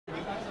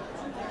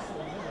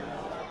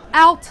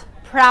Out,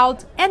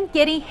 proud, and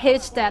getting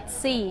hitched at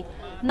sea.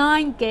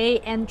 9 gay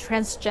and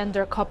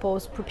transgender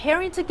couples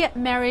preparing to get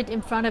married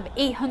in front of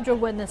 800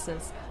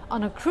 witnesses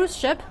on a cruise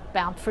ship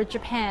bound for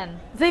Japan.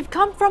 They've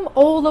come from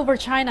all over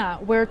China,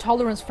 where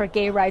tolerance for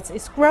gay rights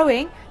is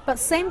growing, but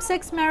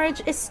same-sex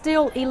marriage is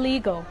still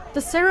illegal.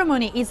 The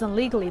ceremony isn't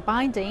legally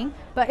binding,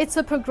 but it's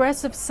a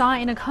progressive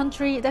sign in a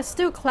country that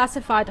still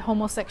classified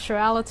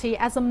homosexuality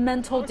as a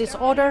mental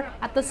disorder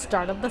at the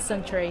start of the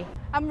century.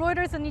 I'm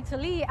Reuters Anita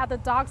Lee at the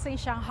docks in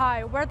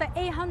Shanghai, where the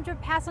 800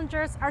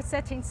 passengers are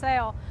setting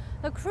sail.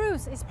 The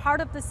cruise is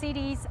part of the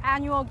city's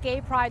annual Gay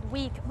Pride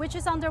Week, which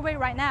is underway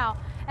right now.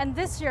 And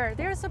this year,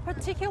 there's a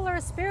particular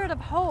spirit of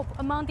hope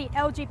among the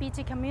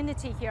LGBT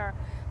community here.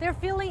 They're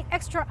feeling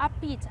extra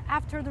upbeat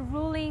after the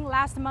ruling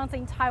last month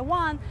in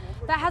Taiwan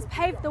that has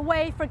paved the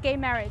way for gay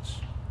marriage.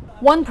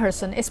 One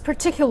person is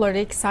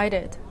particularly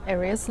excited,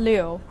 Arius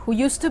Liu, who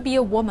used to be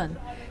a woman.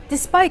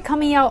 Despite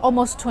coming out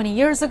almost 20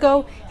 years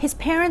ago, his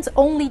parents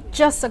only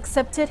just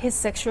accepted his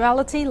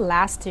sexuality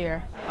last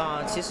year.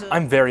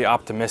 I'm very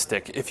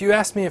optimistic. If you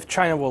asked me if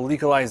China will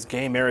legalize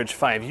gay marriage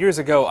 5 years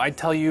ago, I'd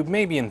tell you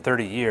maybe in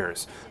 30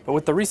 years. But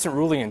with the recent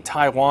ruling in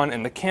Taiwan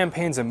and the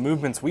campaigns and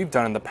movements we've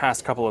done in the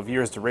past couple of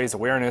years to raise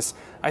awareness,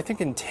 I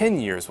think in 10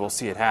 years we'll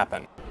see it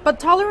happen.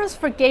 But tolerance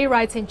for gay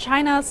rights in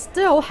China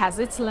still has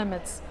its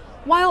limits.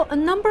 While a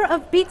number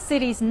of big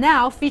cities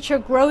now feature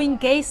growing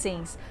gay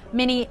scenes,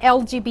 many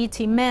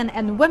LGBT men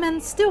and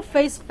women still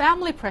face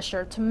family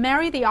pressure to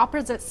marry the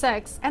opposite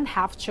sex and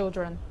have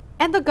children.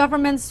 And the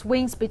government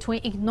swings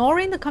between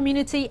ignoring the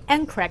community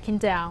and cracking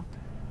down.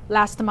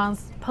 Last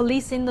month,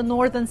 police in the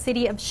northern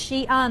city of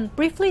Xian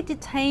briefly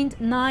detained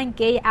 9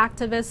 gay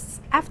activists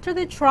after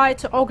they tried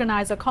to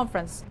organize a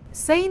conference,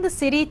 saying the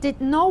city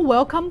did not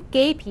welcome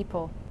gay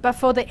people. But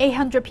for the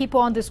 800 people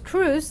on this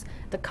cruise,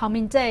 the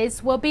coming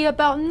days will be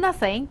about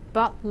nothing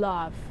but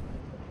love.